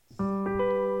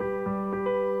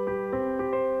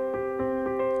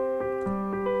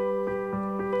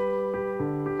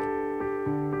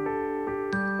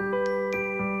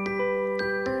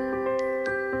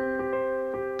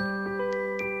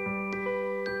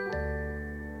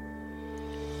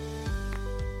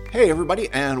Hey, everybody,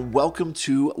 and welcome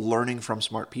to Learning from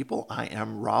Smart People. I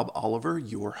am Rob Oliver,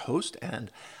 your host,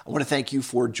 and I want to thank you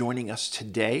for joining us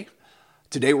today.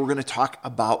 Today, we're going to talk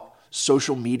about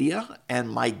social media, and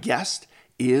my guest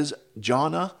is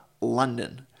Jonna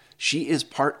London. She is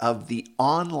part of the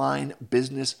Online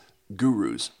Business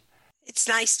Gurus. It's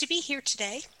nice to be here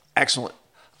today. Excellent.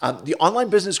 The Online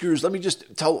Business Gurus, let me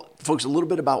just tell folks a little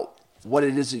bit about what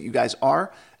it is that you guys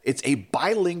are. It's a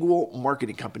bilingual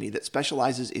marketing company that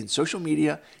specializes in social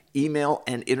media, email,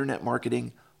 and internet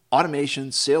marketing,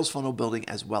 automation, sales funnel building,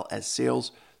 as well as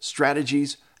sales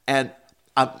strategies. And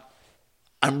I'm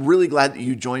really glad that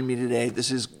you joined me today. This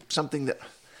is something that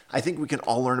I think we can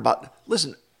all learn about.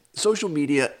 Listen, social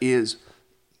media is,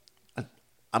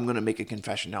 I'm going to make a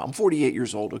confession now. I'm 48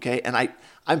 years old, okay? And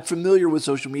I'm familiar with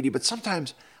social media, but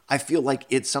sometimes I feel like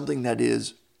it's something that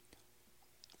is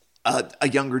a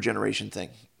younger generation thing.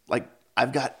 Like,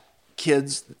 I've got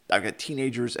kids, I've got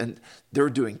teenagers, and they're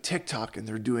doing TikTok and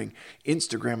they're doing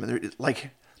Instagram, and they're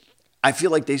like, I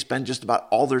feel like they spend just about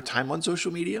all their time on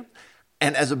social media.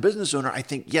 And as a business owner, I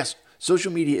think, yes,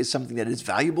 social media is something that is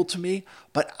valuable to me,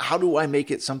 but how do I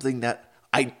make it something that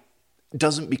I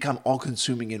doesn't become all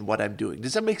consuming in what I'm doing?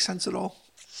 Does that make sense at all?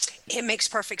 It makes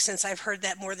perfect sense. I've heard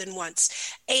that more than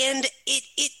once. And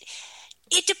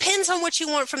it depends on what you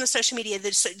want from the social media.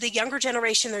 The younger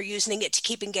generation, they're using it to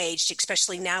keep engaged,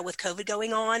 especially now with COVID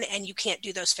going on, and you can't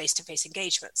do those face-to-face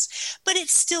engagements. But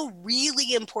it's still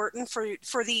really important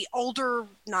for the older,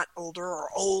 not older or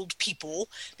old people,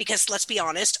 because let's be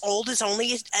honest, old is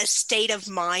only a state of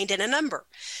mind and a number.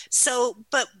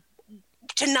 But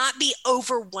to not be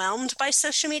overwhelmed by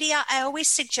social media, I always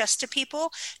suggest to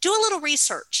people, do a little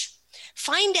research.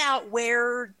 Find out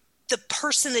where the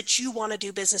person that you want to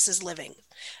do business is living.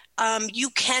 You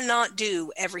cannot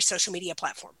do every social media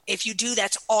platform. If you do,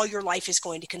 that's all your life is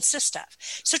going to consist of.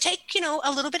 So take,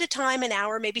 a little bit of time, an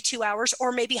hour, maybe 2 hours,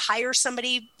 or maybe hire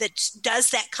somebody that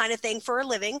does that kind of thing for a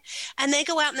living. And they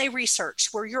go out and they research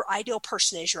where your ideal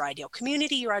person is, your ideal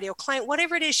community, your ideal client,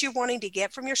 whatever it is you're wanting to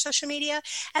get from your social media.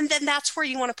 And then that's where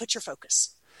you want to put your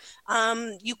focus.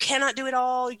 You cannot do it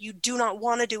all. You do not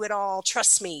want to do it all.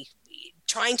 Trust me.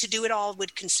 Trying to do it all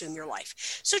would consume your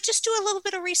life. So just do a little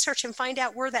bit of research and find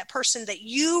out where that person that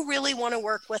you really want to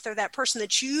work with, or that person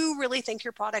that you really think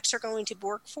your products are going to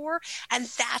work for. And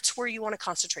that's where you want to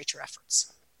concentrate your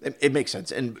efforts. It makes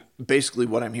sense. And basically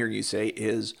what I'm hearing you say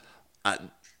is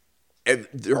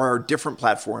there are different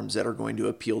platforms that are going to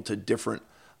appeal to different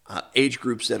age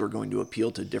groups, that are going to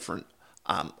appeal to different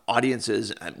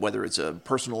audiences, whether it's a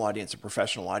personal audience, a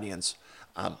professional audience.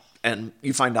 And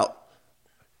you find out,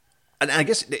 and I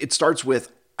guess it starts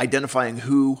with identifying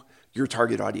who your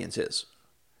target audience is.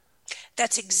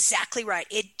 That's exactly right.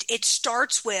 It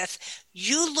starts with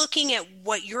you looking at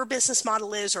what your business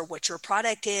model is, or what your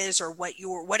product is, or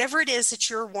whatever it is that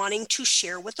you're wanting to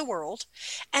share with the world.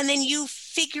 And then you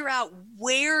figure out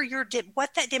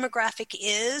what that demographic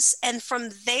is. And from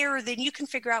there, then you can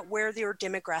figure out where your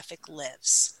demographic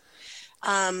lives.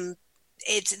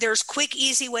 There's quick,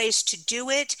 easy ways to do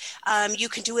it. You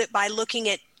can do it by looking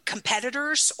at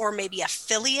competitors or maybe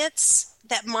affiliates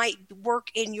that might work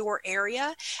in your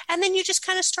area. And then you just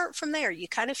kind of start from there. You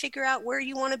kind of figure out where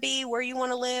you want to be, where you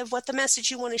want to live, what the message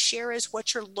you want to share is,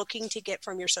 what you're looking to get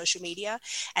from your social media.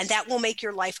 And that will make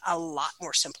your life a lot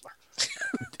more simpler.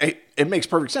 It makes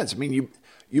perfect sense. I mean,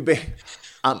 it's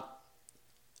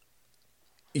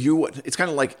kind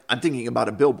of like, I'm thinking about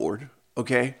a billboard,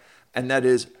 okay? And that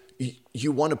is,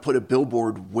 you want to put a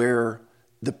billboard where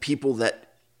the people that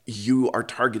you are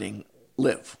targeting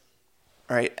live,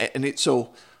 right? And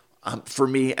for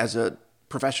me as a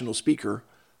professional speaker,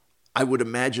 I would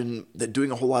imagine that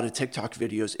doing a whole lot of TikTok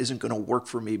videos isn't going to work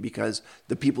for me, because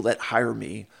the people that hire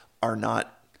me are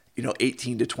not,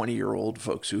 18 to 20-year-old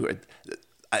folks who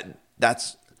I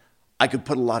could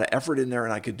put a lot of effort in there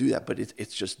and I could do that, but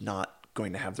it's just not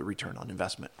going to have the return on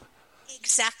investment.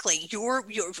 Exactly. Your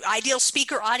ideal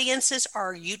speaker audiences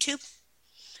are YouTube.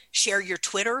 Share your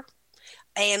Twitter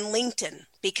and LinkedIn,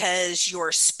 because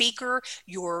your speaker,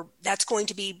 that's going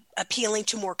to be appealing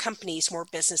to more companies, more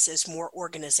businesses, more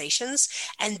organizations.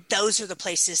 And those are the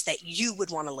places that you would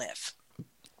want to live.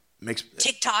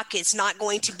 TikTok is not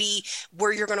going to be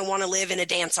where you're going to want to live in a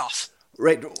dance-off.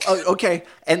 Right. Okay.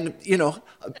 And,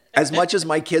 as much as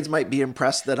my kids might be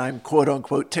impressed that I'm quote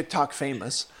unquote TikTok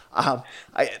famous,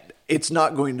 it's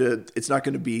not going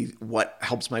to be what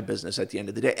helps my business at the end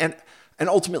of the day. And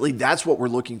ultimately, that's what we're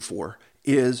looking for.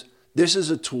 This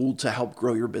is a tool to help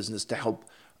grow your business, to help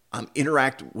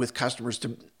interact with customers,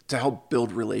 to help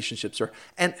build relationships,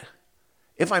 and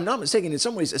if I'm not mistaken, in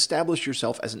some ways establish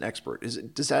yourself as an expert.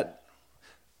 Does that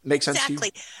make sense to you?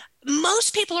 Exactly.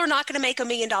 Most people are not going to make $1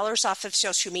 million off of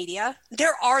social media.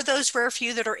 There are those rare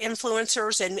few that are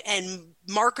influencers and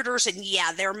marketers, and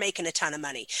yeah, they're making a ton of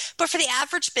money. But for the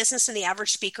average business and the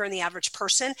average speaker and the average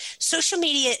person, social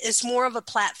media is more of a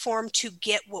platform to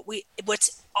get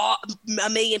what's a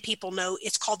million people know.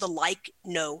 It's called the like,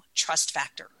 know, trust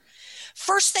factor.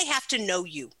 First, they have to know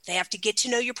you. They have to get to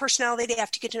know your personality. They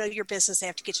have to get to know your business. They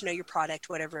have to get to know your product,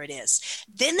 whatever it is.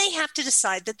 Then they have to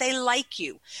decide that they like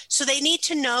you. So they need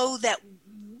to know that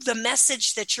the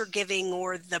message that you're giving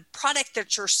or the product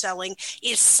that you're selling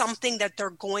is something that they're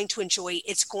going to enjoy.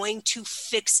 It's going to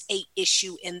fix a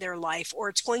issue in their life, or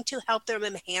it's going to help them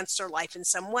enhance their life in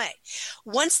some way.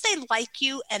 Once they like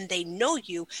you and they know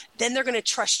you, then they're going to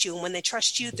trust you. And when they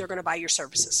trust you, they're going to buy your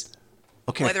services.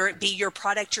 Okay. Whether it be your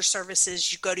product, your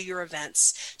services, you go to your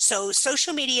events. So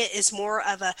social media is more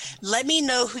of a, let me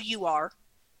know who you are.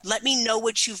 Let me know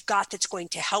what you've got that's going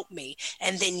to help me.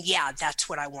 And then, yeah, that's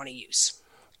what I want to use.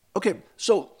 Okay.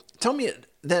 So tell me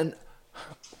then,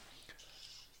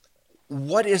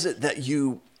 what is it that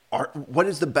what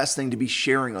is the best thing to be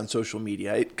sharing on social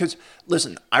media? Because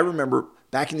listen, I remember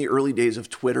back in the early days of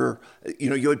Twitter,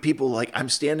 you had people like, I'm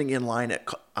standing in line at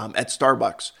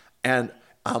Starbucks and,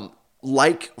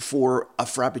 like for a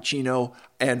Frappuccino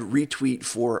and retweet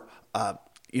for, a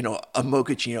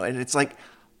mochaccino. And it's like,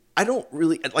 I don't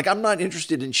really, like, I'm not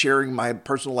interested in sharing my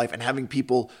personal life and having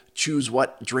people choose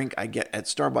what drink I get at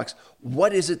Starbucks.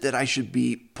 What is it that I should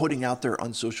be putting out there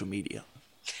on social media?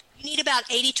 You need about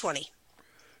 80-20.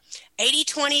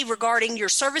 80-20 regarding your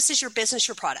services, your business,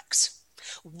 your products.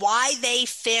 Why they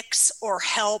fix or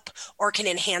help or can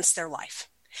enhance their life.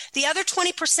 The other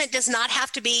 20% does not have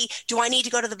to be, do I need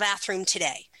to go to the bathroom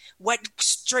today? What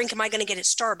drink am I going to get at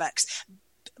Starbucks?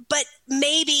 But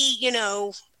maybe,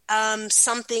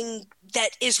 something that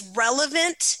is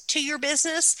relevant to your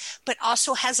business, but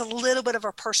also has a little bit of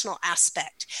a personal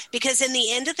aspect. Because in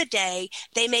the end of the day,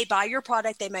 they may buy your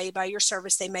product, they may buy your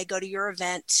service, they may go to your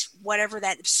event, whatever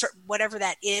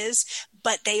that is,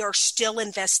 but they are still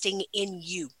investing in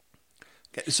you.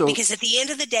 So, because at the end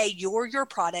of the day, you're your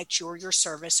product, you're your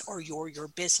service, or you're your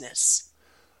business.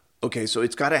 Okay, so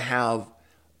it's got to have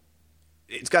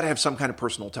some kind of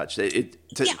personal touch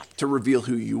to reveal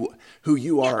who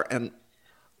you are, and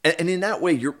in that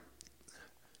way, you're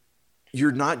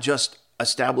not just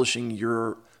establishing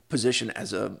your position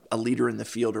as a leader in the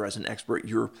field or as an expert.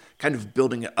 You're kind of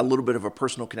building a little bit of a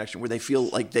personal connection where they feel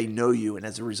like they know you, and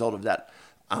as a result of that,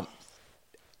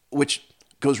 which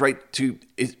goes right to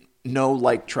know,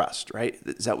 like, trust, right?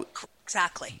 Is that what?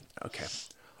 Exactly. Okay.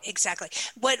 Exactly.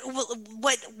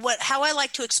 How I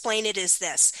like to explain it is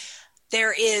this.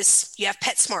 You have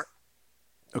PetSmart.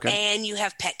 Okay. And you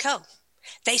have Petco.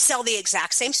 They sell the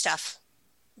exact same stuff.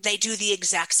 They do the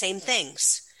exact same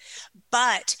things.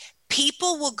 But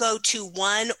people will go to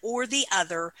one or the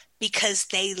other because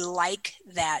they like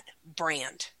that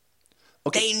brand.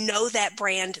 Okay. They know that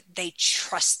brand. They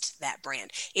trust that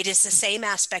brand. It is the same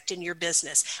aspect in your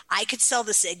business. I could sell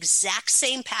this exact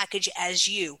same package as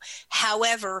you.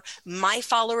 However, my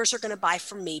followers are going to buy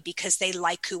from me because they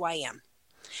like who I am.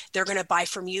 They're going to buy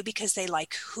from you because they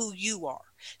like who you are.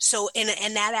 So in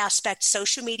that aspect,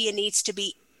 social media needs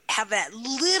to have that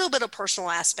little bit of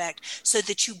personal aspect so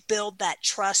that you build that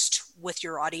trust with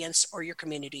your audience or your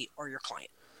community or your client.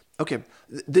 Okay.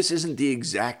 This isn't the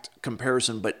exact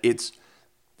comparison, but it's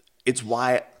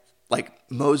why, like,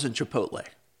 Moe's and Chipotle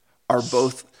are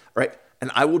both, right? And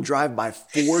I will drive by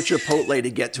 4 Chipotle to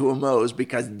get to a Moe's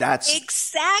because that's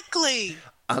exactly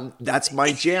that's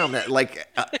my jam.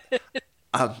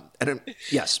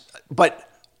 Yes, but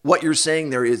what you're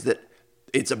saying there is that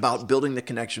it's about building the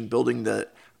connection, building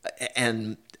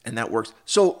and that works.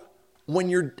 So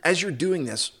as you're doing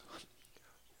this,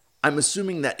 I'm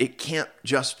assuming that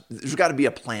there's got to be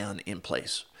a plan in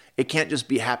place. It can't just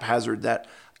be haphazard that,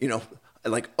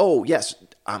 like, oh, yes,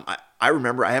 I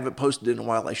remember I haven't posted in a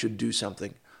while. I should do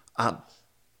something.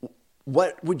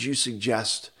 What would you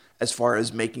suggest as far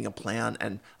as making a plan?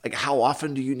 And, like, how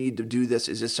often do you need to do this?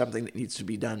 Is this something that needs to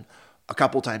be done a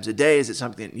couple times a day? Is it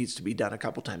something that needs to be done a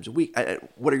couple times a week?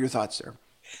 What are your thoughts there?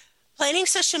 Planning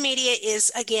social media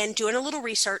is, again, doing a little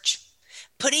research,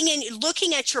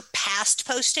 looking at your past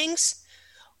postings.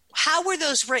 How were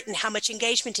those written? How much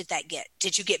engagement did that get?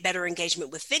 Did you get better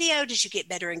engagement with video? Did you get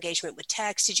better engagement with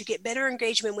text? Did you get better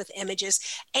engagement with images?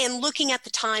 And looking at the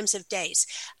times of days.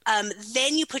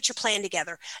 Then you put your plan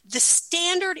together. The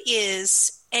standard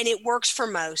is, and it works for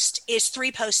most, is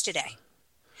 3 posts a day.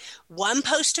 1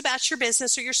 post about your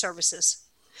business or your services.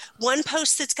 1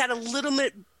 post that's got a little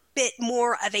bit bit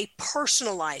more of a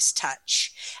personalized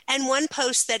touch, and one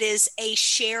post that is a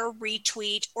share,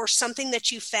 retweet, or something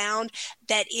that you found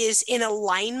that is in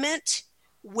alignment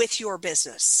with your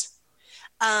business.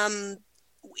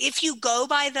 If you go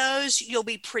by those, you'll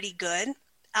be pretty good.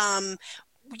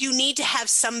 You need to have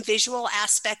some visual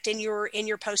aspect in your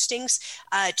postings.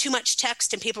 Too much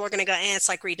text and people are going to go, it's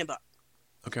like reading a book.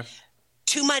 Okay.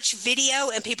 Too much video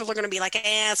and people are going to be like,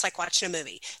 it's like watching a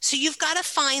movie. So you've got to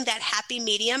find that happy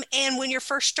medium. And when you're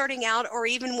first starting out, or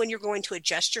even when you're going to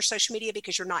adjust your social media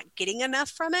because you're not getting enough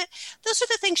from it, those are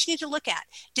the things you need to look at.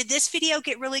 Did this video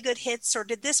get really good hits, or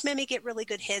did this meme get really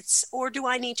good hits, or do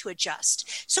I need to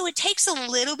adjust? So it takes a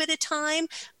little bit of time.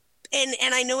 And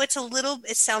I know it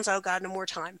sounds, oh God, no more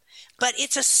time, but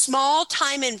it's a small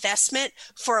time investment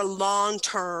for a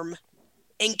long-term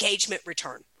engagement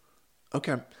return.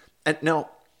 Okay. And now,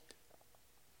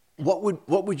 what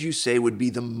would you say would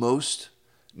be the most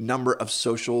number of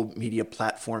social media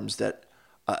platforms that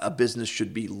a business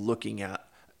should be looking at?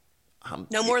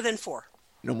 No more than 4.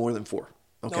 No more than 4.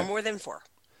 Okay. No more than 4.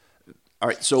 All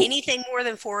right. So anything more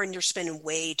than 4, and you're spending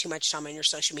way too much time on your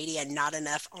social media and not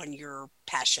enough on your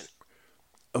passion.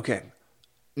 Okay.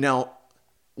 Now,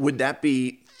 would that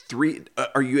be 3?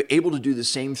 Are you able to do the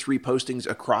same 3 postings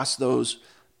across those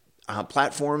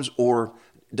platforms, or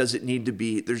does there need to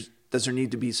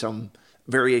be some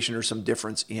variation or some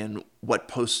difference in what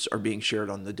posts are being shared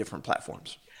on the different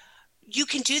platforms? You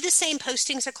can do the same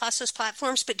postings across those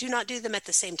platforms, but do not do them at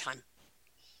the same time.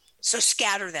 So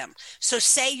scatter them. So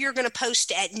say you're going to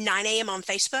post at 9 a.m. on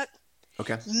Facebook.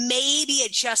 Okay. Maybe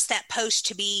adjust that post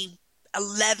to be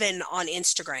 11 on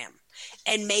Instagram,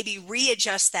 and maybe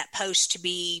readjust that post to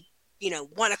be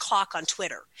 1 o'clock on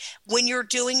Twitter. When you're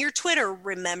doing your Twitter,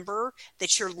 remember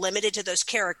that you're limited to those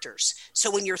characters.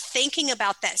 So when you're thinking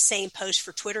about that same post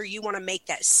for Twitter, you want to make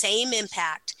that same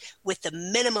impact with the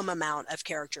minimum amount of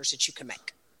characters that you can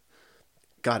make.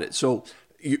 Got it. So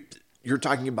you're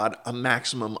talking about a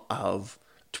maximum of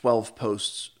 12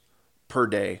 posts per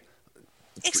day.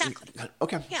 Exactly.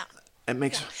 Okay. Yeah. It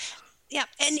makes... Yeah.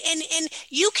 And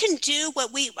you can do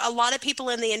what a lot of people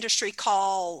in the industry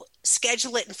call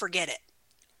schedule it and forget it.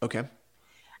 Okay.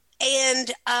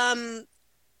 And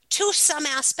to some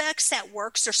aspects that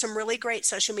works. There's some really great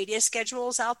social media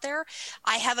schedules out there.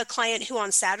 I have a client who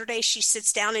on Saturday, she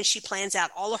sits down and she plans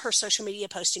out all of her social media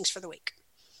postings for the week.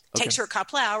 Okay. Takes her a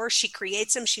couple of hours. She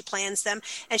creates them, she plans them,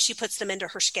 and she puts them into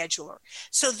her scheduler.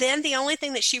 So then the only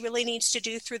thing that she really needs to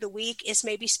do through the week is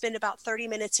maybe spend about 30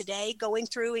 minutes a day going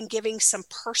through and giving some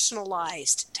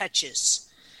personalized touches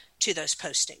to those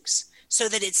postings, so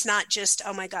that it's not just,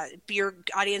 oh my God, your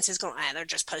audience is going, they're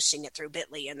just posting it through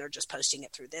Bitly and they're just posting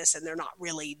it through this and they're not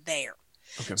really there.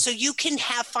 Okay. So you can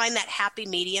find that happy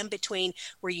medium between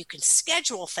where you can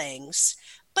schedule things,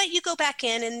 but you go back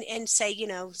in and say,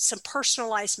 some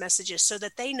personalized messages so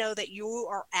that they know that you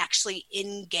are actually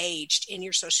engaged in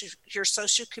your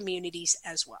social communities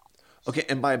as well. Okay.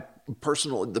 And by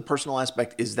the personal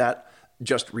aspect, is that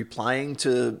just replying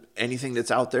to anything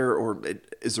that's out there, or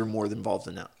is there more involved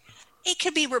in that? It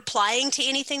could be replying to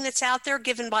anything that's out there,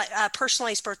 given by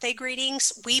personalized birthday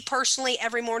greetings. We personally,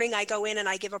 every morning I go in and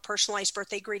I give a personalized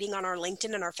birthday greeting on our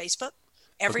LinkedIn and our Facebook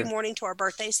every morning to our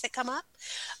birthdays that come up.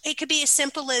 It could be as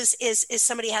simple as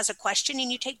somebody has a question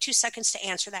and you take 2 seconds to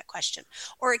answer that question.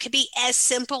 Or it could be as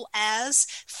simple as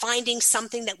finding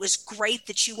something that was great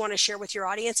that you want to share with your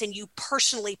audience and you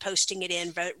personally posting it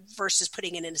in versus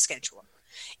putting it in a scheduler.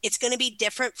 It's going to be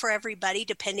different for everybody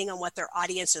depending on what their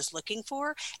audience is looking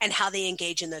for and how they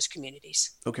engage in those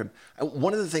communities. Okay.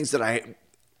 One of the things that I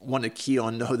want to key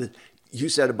on, though, that you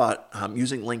said about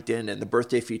using LinkedIn and the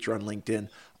birthday feature on LinkedIn,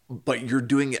 but you're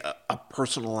doing a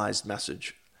personalized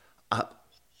message.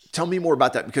 Tell me more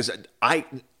about that, because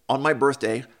on my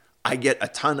birthday, I get a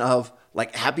ton of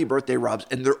like happy birthday Robs,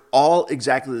 and they're all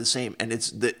exactly the same. And it's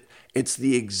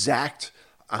the exact,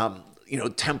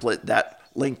 template that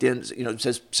LinkedIn,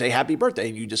 says, say happy birthday,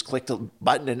 and you just click the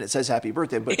button and it says happy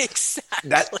birthday. But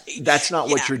exactly. That's not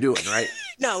what you're doing, right?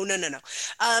 No.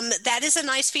 That is a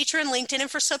nice feature in LinkedIn.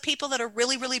 And for some people that are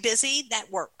really, really busy,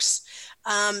 that works.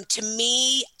 To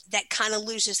me, that kind of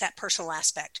loses that personal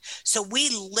aspect. So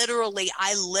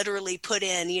I literally put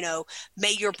in,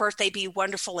 may your birthday be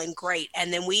wonderful and great.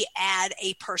 And then we add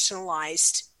a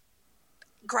personalized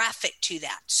graphic to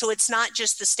that. So it's not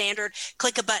just the standard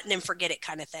click a button and forget it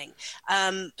kind of thing.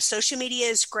 Social media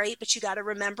is great, but you got to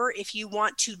remember, if you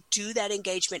want to do that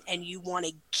engagement and you want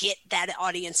to get that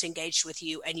audience engaged with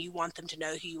you and you want them to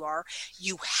know who you are,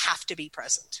 you have to be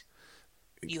present.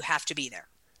 You have to be there.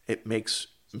 It makes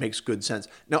good sense.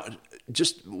 Now,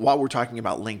 just while we're talking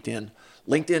about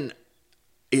LinkedIn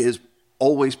is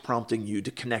always prompting you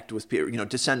to connect with people,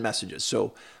 to send messages.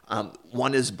 So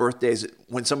one is birthdays.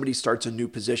 When somebody starts a new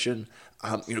position,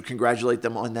 congratulate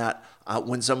them on that.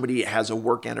 When somebody has a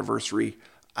work anniversary,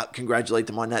 congratulate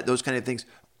them on that. Those kind of things.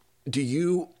 Do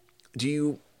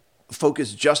you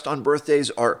focus just on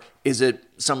birthdays, or is it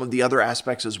some of the other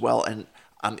aspects as well? And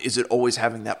is it always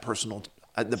having that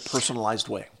the personalized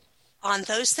way? On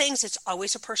those things, it's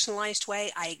always a personalized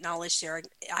way. I acknowledge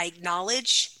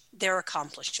their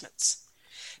accomplishments.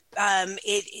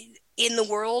 In the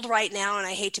world right now, and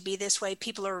I hate to be this way,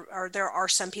 there are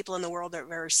some people in the world that are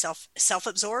very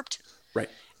self-absorbed. Right.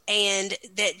 And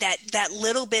that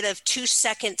little bit of 2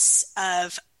 seconds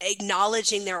of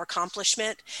acknowledging their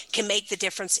accomplishment can make the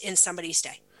difference in somebody's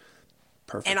day.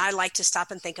 Perfect. And I like to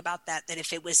stop and think about that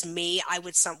if it was me, I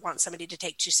would want somebody to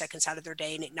take 2 seconds out of their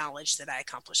day and acknowledge that I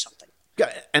accomplished something.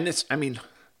 Yeah, and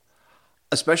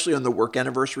especially on the work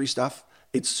anniversary stuff,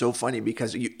 it's so funny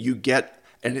because you get,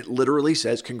 and it literally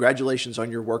says, congratulations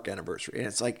on your work anniversary. And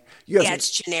it's like,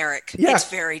 it's generic. Yeah. It's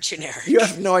very generic. You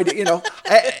have no idea,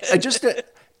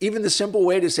 even the simple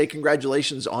way to say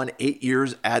congratulations on 8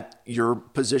 years at your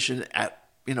position at,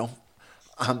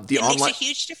 it makes a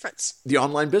huge difference. The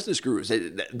online business gurus.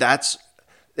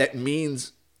 That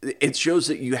means it shows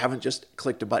that you haven't just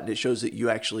clicked a button. It shows that you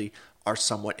actually are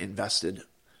somewhat invested,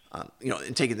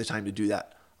 in taking the time to do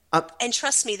that. And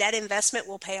trust me, that investment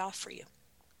will pay off for you.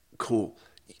 Cool.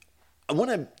 I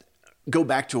want to go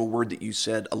back to a word that you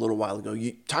said a little while ago.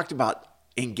 You talked about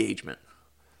engagement.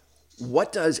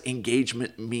 What does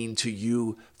engagement mean to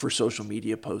you for social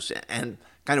media posts, and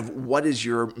kind of what is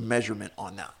your measurement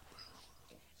on that?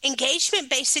 Engagement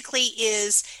basically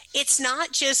it's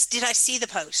not just, did I see the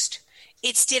post?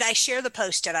 It's, did I share the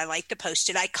post? Did I like the post?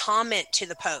 Did I comment to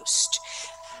the post?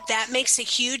 That makes a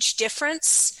huge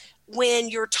difference when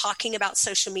you're talking about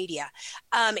social media.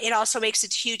 It also makes a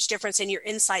huge difference in your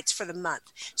insights for the month.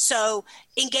 So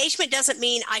engagement doesn't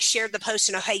mean I shared the post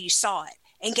and, oh, hey, you saw it.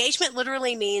 Engagement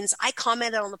literally means I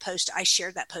commented on the post, I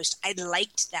shared that post, I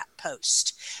liked that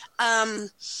post.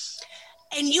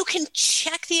 And you can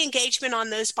check the engagement on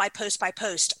those by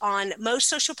post. On most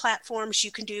social platforms,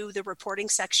 you can do the reporting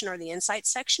section or the insights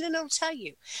section, and it'll tell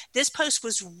you this post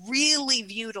was really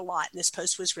viewed a lot, and this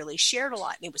post was really shared a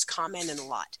lot, and it was commented a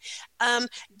lot.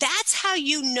 That's how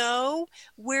you know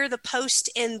where the post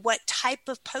and what type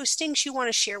of postings you want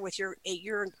to share with your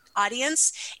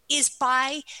audience is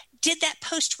by, did that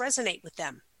post resonate with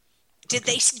them? Did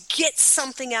they get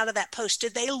something out of that post?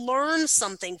 Did they learn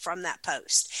something from that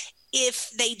post?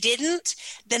 If they didn't,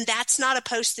 then that's not a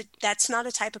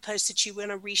type of post that you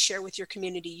want to reshare with your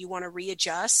community. You want to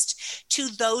readjust to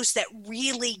those that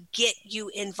really get you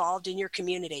involved in your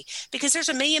community, because there's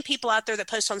a million people out there that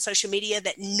post on social media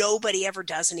that nobody ever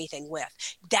does anything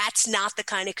with. That's not the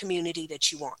kind of community that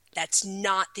you want. That's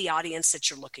not the audience that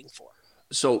you're looking for.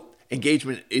 So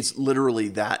engagement is literally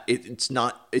that.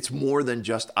 It's more than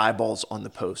just eyeballs on the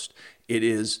post. It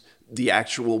is the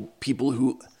actual people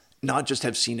who not just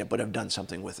have seen it, but have done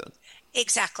something with it.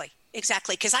 Exactly.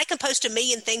 Because I can post a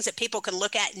million things that people can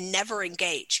look at and never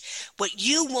engage. What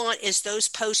you want is those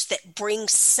posts that bring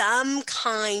some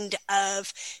kind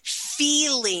of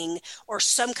feeling or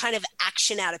some kind of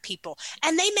action out of people.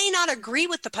 And they may not agree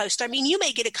with the post. I mean, you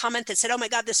may get a comment that said, oh my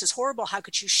God, this is horrible. How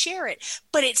could you share it?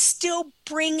 But it's still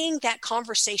bringing that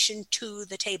conversation to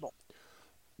the table.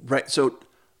 Right. So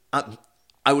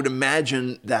I would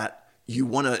imagine that you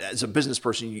want to, as a business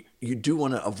person, you do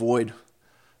want to avoid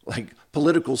like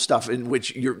political stuff in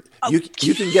which you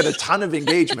can get a ton of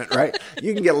engagement, right?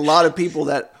 You can get a lot of people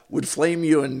that would flame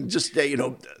you and just,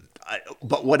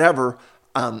 but whatever.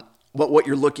 But what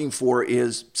you're looking for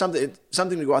is something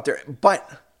to go out there. But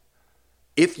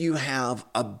if you have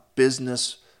a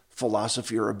business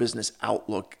philosophy or a business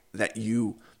outlook that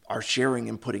you are sharing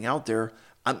and putting out there,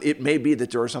 it may be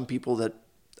that there are some people that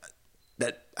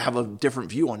have a different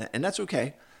view on it, and that's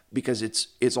okay, because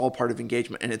it's all part of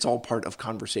engagement, and it's all part of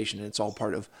conversation, and it's all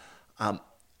part of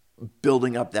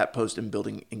building up that post and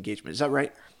building engagement. Is that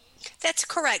right? That's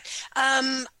correct.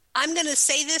 I'm going to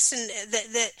say this, and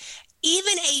that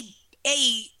even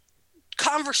a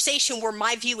conversation where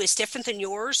my view is different than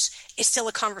yours is still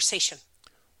a conversation.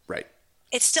 Right.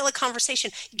 It's still a conversation.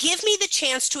 Give me the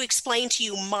chance to explain to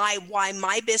you why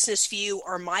my business view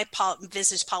or my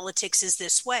business politics is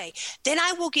this way. Then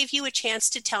I will give you a chance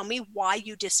to tell me why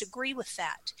you disagree with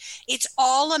that. It's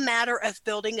all a matter of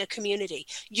building a community.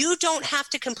 You don't have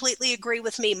to completely agree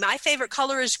with me. My favorite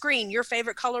color is green. Your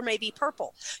favorite color may be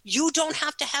purple. You don't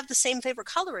have to have the same favorite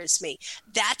color as me.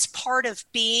 That's part of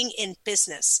being in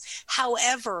business.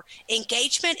 However,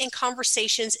 engagement and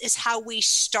conversations is how we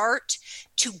start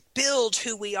to build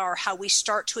who we are, how we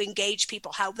start to engage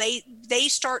people, how they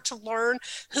start to learn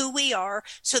who we are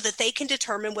so that they can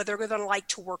determine whether they're going to like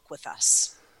to work with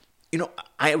us.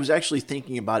 I was actually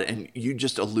thinking about it, and you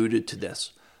just alluded to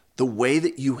this. The way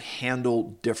that you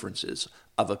handle differences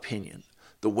of opinion,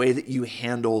 the way that you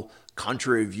handle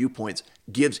contrary viewpoints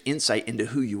gives insight into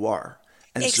who you are.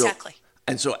 And exactly.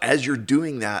 So as you're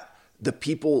doing that, the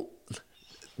people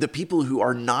who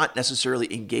are not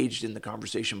necessarily engaged in the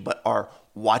conversation, but are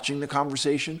watching the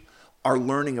conversation, are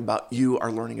learning about you,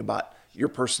 are learning about your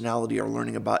personality, are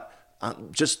learning about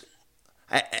and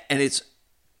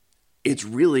it's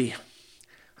really,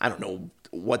 I don't know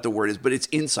what the word is, but it's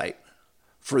insight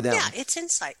for them. Yeah, it's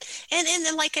insight.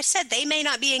 And like I said, they may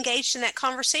not be engaged in that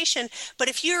conversation, but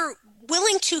if you're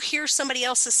willing to hear somebody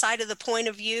else's side of the point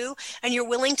of view and you're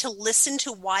willing to listen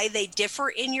to why they differ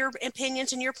in your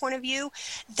opinions and your point of view,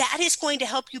 that is going to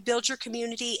help you build your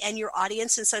community and your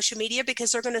audience in social media,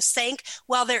 because they're going to think,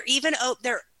 well, they're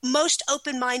most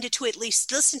open-minded to at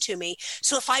least listen to me.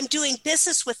 So if I'm doing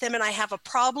business with them and I have a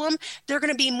problem, they're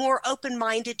going to be more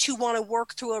open-minded to want to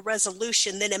work through a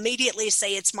resolution than immediately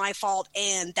say it's my fault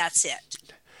and that's it.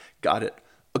 Got it.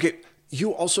 Okay.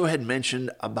 You also had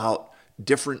mentioned about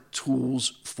different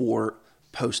tools for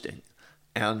posting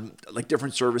and like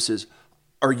different services.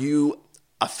 Are you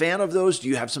a fan of those? Do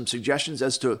you have some suggestions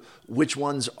as to which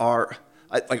ones are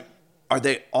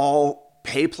they all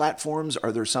pay platforms?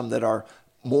 Are there some that are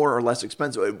more or less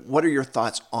expensive? What are your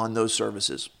thoughts on those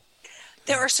services?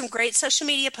 There are some great social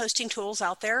media posting tools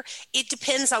out there. It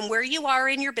depends on where you are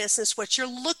in your business, what you're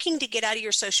looking to get out of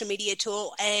your social media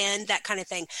tool, and that kind of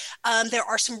thing. There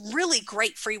are some really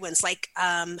great free ones like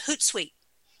Hootsuite.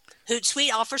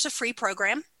 Hootsuite offers a free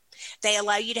program. They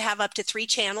allow you to have up to 3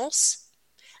 channels.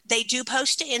 They do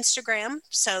post to Instagram,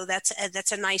 so that's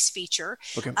a nice feature.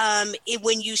 Okay.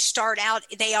 When you start out,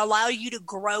 they allow you to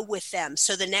grow with them.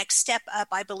 So the next step up,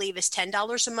 I believe, is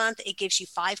 $10 a month. It gives you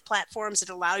 5 platforms. It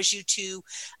allows you to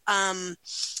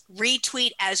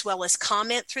retweet as well as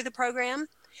comment through the program.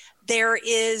 There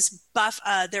is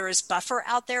Buffer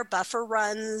out there. Buffer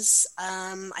runs,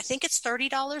 I think it's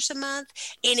 $30 a month,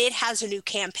 and it has a new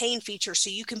campaign feature, so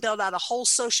you can build out a whole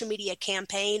social media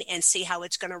campaign and see how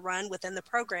it's going to run within the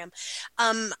program.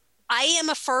 I am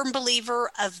a firm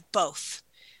believer of both.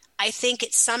 I think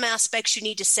at some aspects you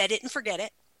need to set it and forget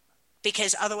it,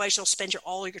 because otherwise you'll spend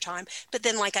all of your time. But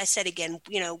then, like I said, again,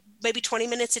 maybe 20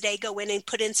 minutes a day, go in and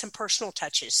put in some personal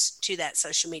touches to that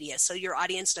social media so your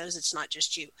audience knows it's not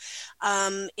just you.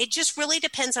 It just really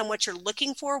depends on what you're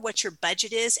looking for, what your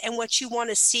budget is, and what you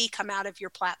want to see come out of your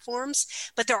platforms.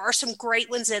 But there are some great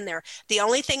ones in there. The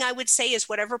only thing I would say is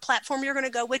whatever platform you're going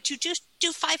to go with, you just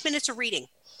do 5 minutes of reading.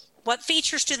 What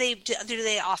features do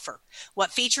they offer? What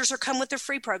features come with the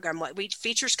free program? What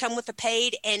features come with the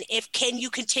paid? And can you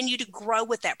continue to grow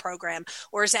with that program?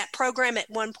 Or is that program at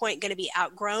one point going to be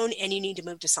outgrown and you need to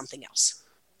move to something else?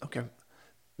 Okay.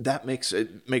 That makes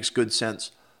good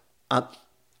sense.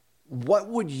 What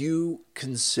would you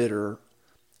consider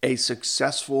a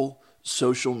successful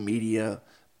social media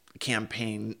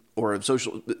campaign or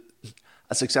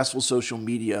a successful social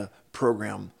media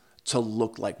program to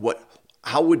look like?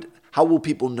 How will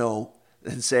people know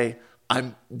and say,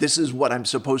 this is what I'm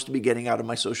supposed to be getting out of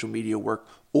my social media work?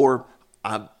 Or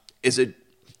is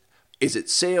it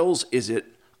sales? Is it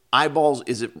eyeballs?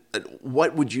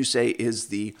 What would you say is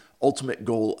the ultimate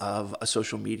goal of a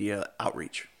social media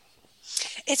outreach?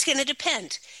 It's going to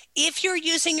depend. If you're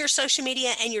using your social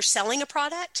media and you're selling a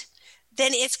product,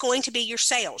 then it's going to be your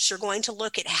sales. You're going to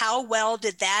look at how well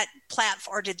did that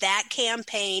platform or did that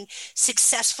campaign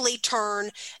successfully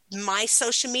turn my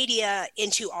social media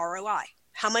into ROI?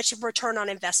 How much of return on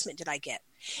investment did I get?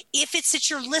 If it's at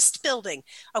your list building,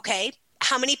 okay,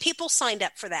 how many people signed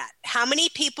up for that? How many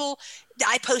people,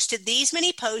 I posted these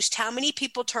many posts, how many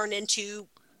people turned into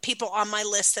people on my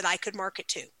list that I could market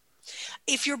to?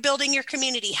 If you're building your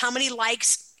community, how many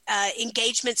likes,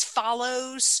 engagements,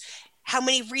 follows, how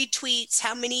many retweets,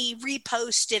 how many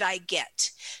reposts did I get?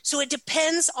 So it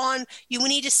depends on, you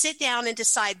need to sit down and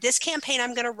decide, this campaign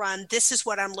I'm going to run, this is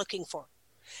what I'm looking for.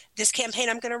 This campaign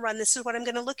I'm going to run, this is what I'm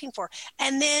going to looking for.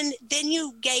 And then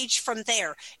you gauge from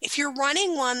there. If you're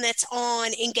running one that's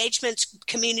on engagements,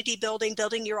 community building,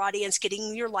 building your audience,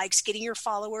 getting your likes, getting your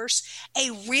followers, a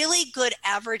really good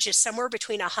average is somewhere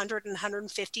between 100 and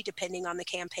 150, depending on the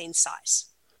campaign size,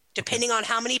 depending on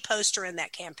how many posts are in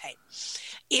that campaign.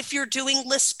 If you're doing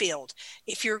list build,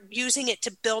 if you're using it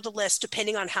to build a list,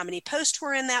 depending on how many posts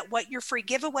were in that, what your free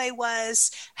giveaway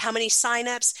was, how many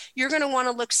signups, you're going to want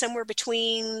to look somewhere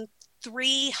between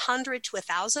 300 to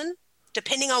 1,000,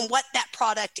 depending on what that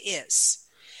product is.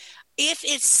 If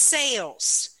it's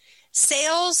sales,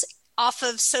 Sales off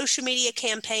of social media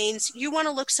campaigns, you want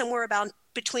to look somewhere about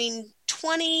between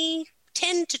 10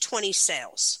 to 20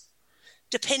 sales,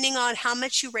 depending on how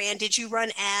much you ran. Did you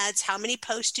run ads? How many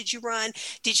posts did you run?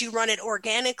 Did you run it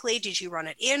organically? Did you run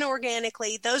it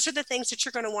inorganically? Those are the things that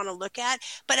you're going to want to look at.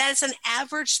 But as an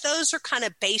average, those are kind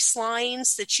of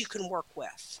baselines that you can work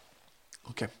with.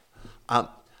 Okay.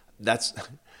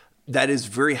 That is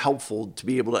very helpful to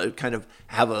be able to kind of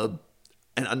have an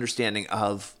understanding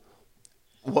of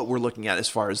what we're looking at as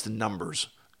far as the numbers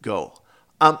go.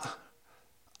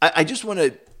 I just want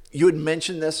to, you had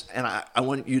mentioned this, and I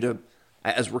want you to,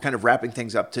 as we're kind of wrapping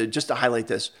things up, to highlight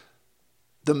this.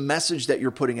 The message that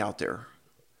you're putting out there,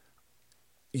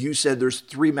 you said there's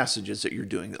 3 messages that you're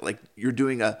doing. Like you're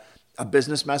doing a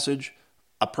business message,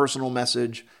 a personal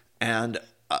message, and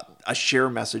a share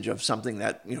message of something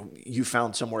that you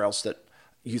found somewhere else that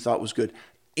you thought was good.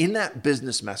 In that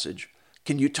business message,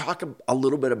 can you talk a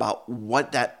little bit about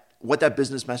what that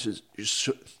business message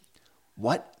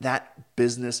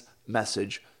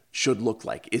should look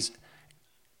like? Is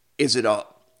it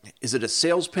a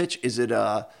sales pitch? Is it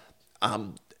a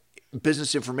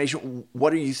business information?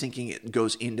 What are you thinking it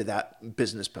goes into that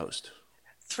business post?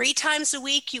 3 times a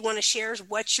week, you want to share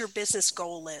what your business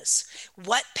goal is.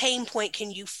 What pain point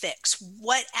can you fix?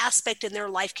 What aspect in their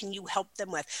life can you help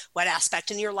them with? What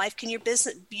aspect in your life can your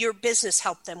business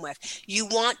help them with? You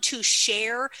want to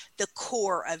share the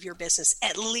core of your business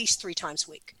at least 3 times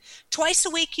a week. Twice a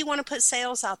week, you want to put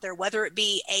sales out there, whether it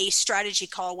be a strategy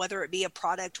call, whether it be a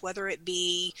product, whether it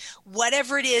be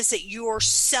whatever it is that you're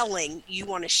selling, you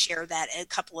want to share that a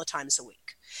couple of times a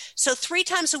week. So 3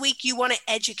 times a week, you want to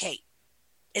educate.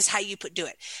 Is how you do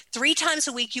it. 3 times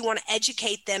a week, you want to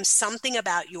educate them something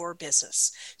about your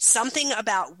business, something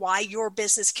about why your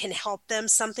business can help them,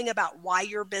 something about why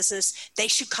your business, they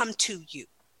should come to you.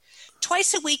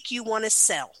 Twice a week, you want to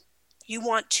sell. You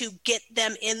want to get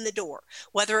them in the door,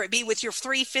 whether it be with your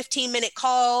free 15-minute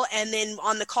call, and then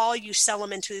on the call, you sell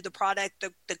them into the product,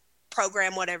 the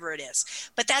program, whatever it is.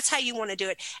 But that's how you want to do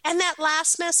it. And that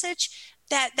last message,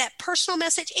 that personal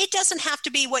message, it doesn't have to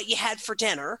be what you had for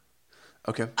dinner.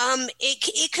 Okay.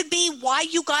 It could be why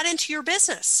you got into your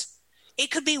business. It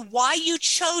could be why you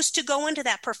chose to go into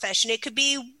that profession. It could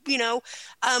be,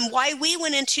 why we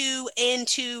went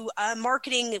into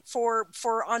marketing for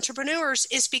entrepreneurs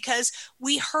is because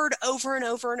we heard over and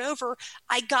over and over,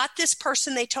 I got this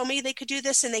person, they told me they could do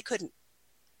this and they couldn't.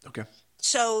 Okay.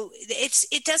 So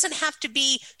it doesn't have to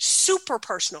be super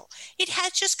personal. It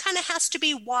just kind of has to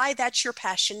be why that's your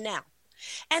passion now.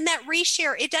 And that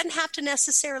reshare, it doesn't have to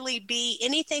necessarily be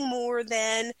anything more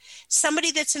than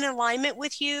somebody that's in alignment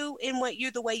with you in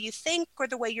the way you think or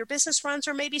the way your business runs,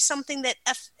 or maybe something that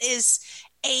is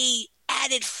a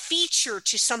added feature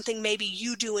to something maybe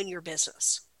you do in your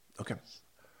business. Okay.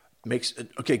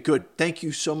 Okay, good. Thank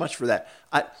you so much for that.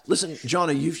 Listen,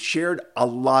 Jonna, you've shared a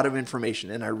lot of information,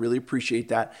 and I really appreciate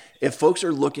that. If folks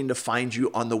are looking to find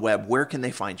you on the web, where can they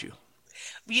find you?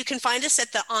 You can find us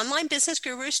at the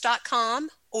onlinebusinessgurus.com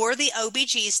or the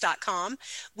obgs.com.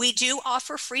 We do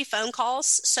offer free phone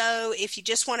calls. So if you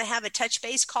just want to have a touch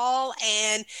base call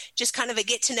and just kind of a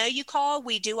get to know you call,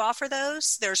 we do offer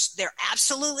those. They're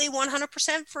absolutely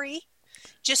 100% free,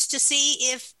 just to see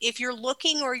if you're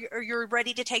looking or you're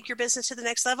ready to take your business to the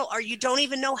next level, or you don't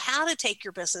even know how to take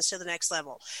your business to the next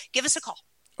level. Give us a call.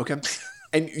 Okay.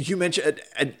 And you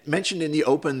mentioned in the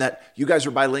open that you guys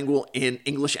are bilingual in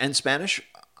English and Spanish.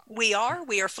 We are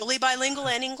fully bilingual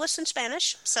in English and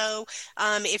Spanish. So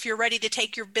if you're ready to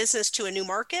take your business to a new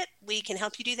market, we can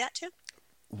help you do that too.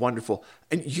 Wonderful.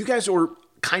 And you guys are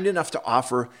kind enough to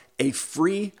offer a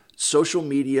free social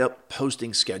media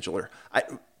posting scheduler.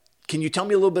 Can you tell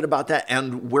me a little bit about that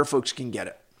and where folks can get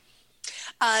it?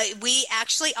 We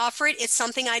actually offer it. It's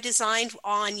something I designed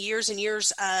on years and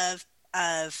years of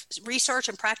research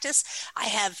and practice. I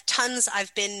have tons.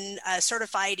 I've been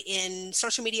certified in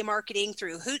social media marketing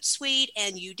through Hootsuite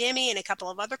and Udemy and a couple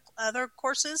of other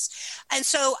courses. And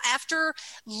so after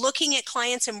looking at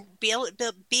clients and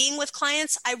being with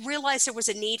clients, I realized there was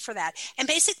a need for that. And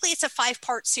basically it's a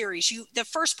 5-part series. The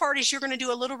first part is you're going to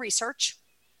do a little research.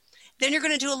 Then you're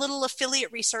going to do a little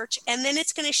affiliate research, and then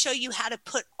it's going to show you how to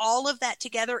put all of that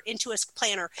together into a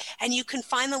planner. And you can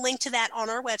find the link to that on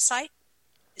our website.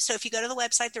 So if you go to the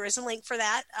website, there is a link for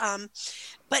that.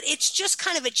 But it's just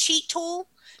kind of a cheat tool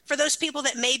for those people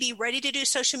that may be ready to do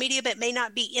social media, but may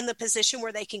not be in the position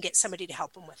where they can get somebody to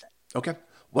help them with it. Okay,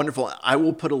 wonderful. I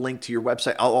will put a link to your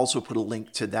website. I'll also put a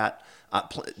link to that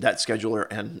scheduler,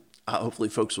 and hopefully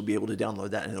folks will be able to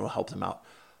download that and it'll help them out.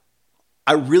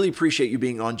 I really appreciate you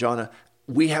being on, Jonna.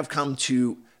 We have come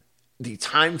to the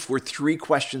time for 3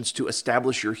 questions to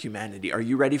establish your humanity. Are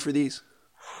you ready for these?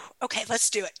 Okay, let's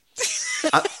do it.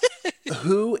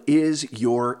 Who is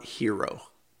your hero?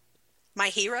 My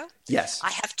hero? Yes. I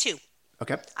have 2.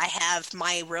 Okay. I have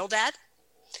my real dad,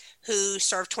 who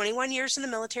served 21 years in the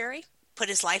military, put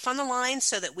his life on the line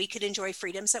so that we could enjoy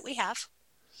freedoms that we have,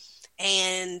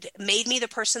 and made me the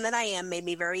person that I am, made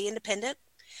me very independent.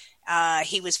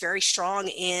 He was very strong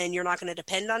in you're not going to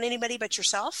depend on anybody but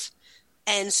yourself.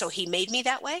 And so he made me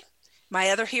that way. My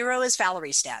other hero is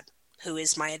Valerie's dad, who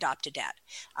is my adopted dad.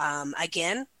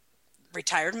 Again,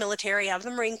 retired military out of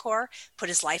the Marine Corps, put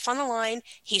his life on the line.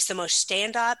 He's the most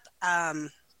stand-up,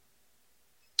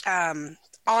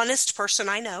 honest person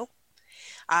I know.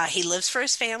 He lives for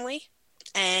his family,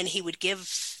 and he would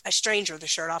give a stranger the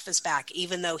shirt off his back,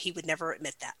 even though he would never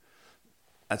admit that.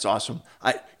 That's awesome.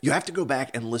 You have to go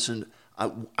back and listen.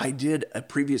 I did a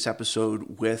previous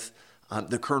episode with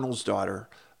the Colonel's daughter,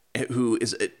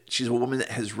 she's a woman that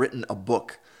has written a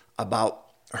book about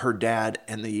her dad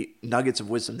and the nuggets of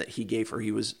wisdom that he gave her.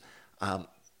 He was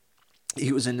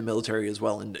in the military as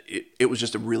well, and it was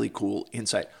just a really cool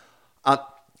insight.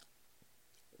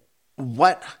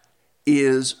 What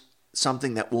is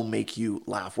something that will make you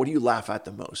laugh? What do you laugh at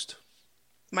the most?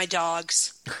 My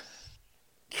dogs.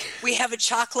 We have a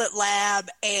chocolate lab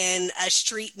and a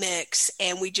street mix,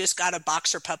 and we just got a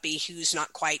boxer puppy who's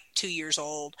not quite 2 years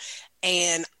old.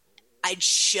 And I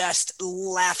just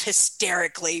laugh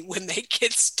hysterically when they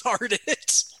get started.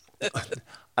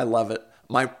 I love it.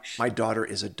 My daughter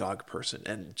is a dog person,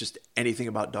 and just anything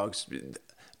about dogs,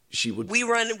 she would. We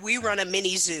run a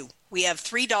mini zoo. We have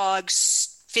 3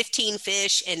 dogs, 15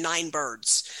 fish, and 9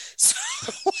 birds. So.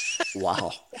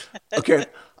 Wow. Okay.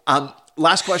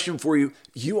 Last question for you.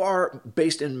 You are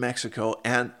based in Mexico,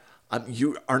 and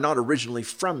you are not originally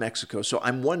from Mexico. So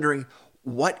I'm wondering,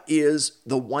 what is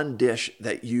the one dish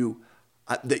that you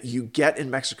get in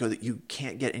Mexico that you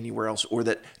can't get anywhere else, or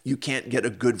that you can't get a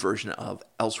good version of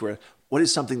elsewhere? What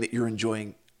is something that you're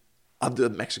enjoying of the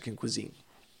Mexican cuisine?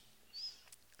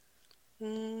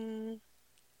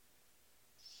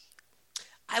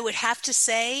 I would have to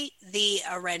say the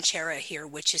ranchera here,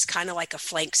 which is kind of like a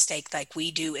flank steak like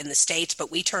we do in the States, but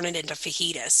we turn it into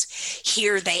fajitas.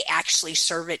 Here, they actually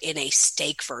serve it in a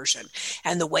steak version.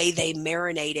 And the way they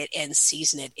marinate it and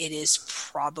season it, it is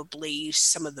probably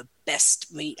some of the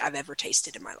best meat I've ever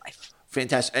tasted in my life.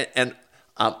 Fantastic. And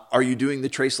are you doing the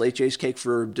Tres Leches cake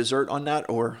for dessert on that,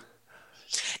 or?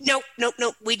 Nope.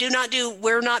 We do not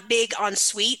we're not big on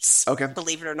sweets. Okay.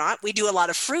 Believe it or not. We do a lot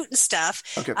of fruit and stuff.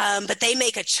 Okay. But they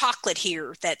make a chocolate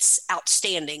here that's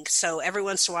outstanding. So every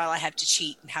once in a while I have to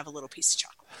cheat and have a little piece of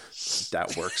chocolate.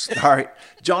 That works. All right.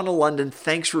 John of London,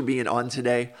 thanks for being on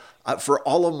today. For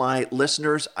all of my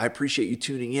listeners, I appreciate you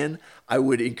tuning in. I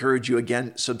would encourage you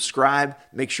again, subscribe,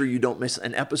 make sure you don't miss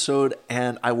an episode.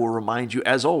 And I will remind you,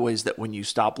 as always, that when you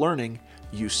stop learning,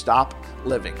 you stop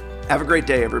living. Have a great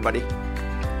day, everybody.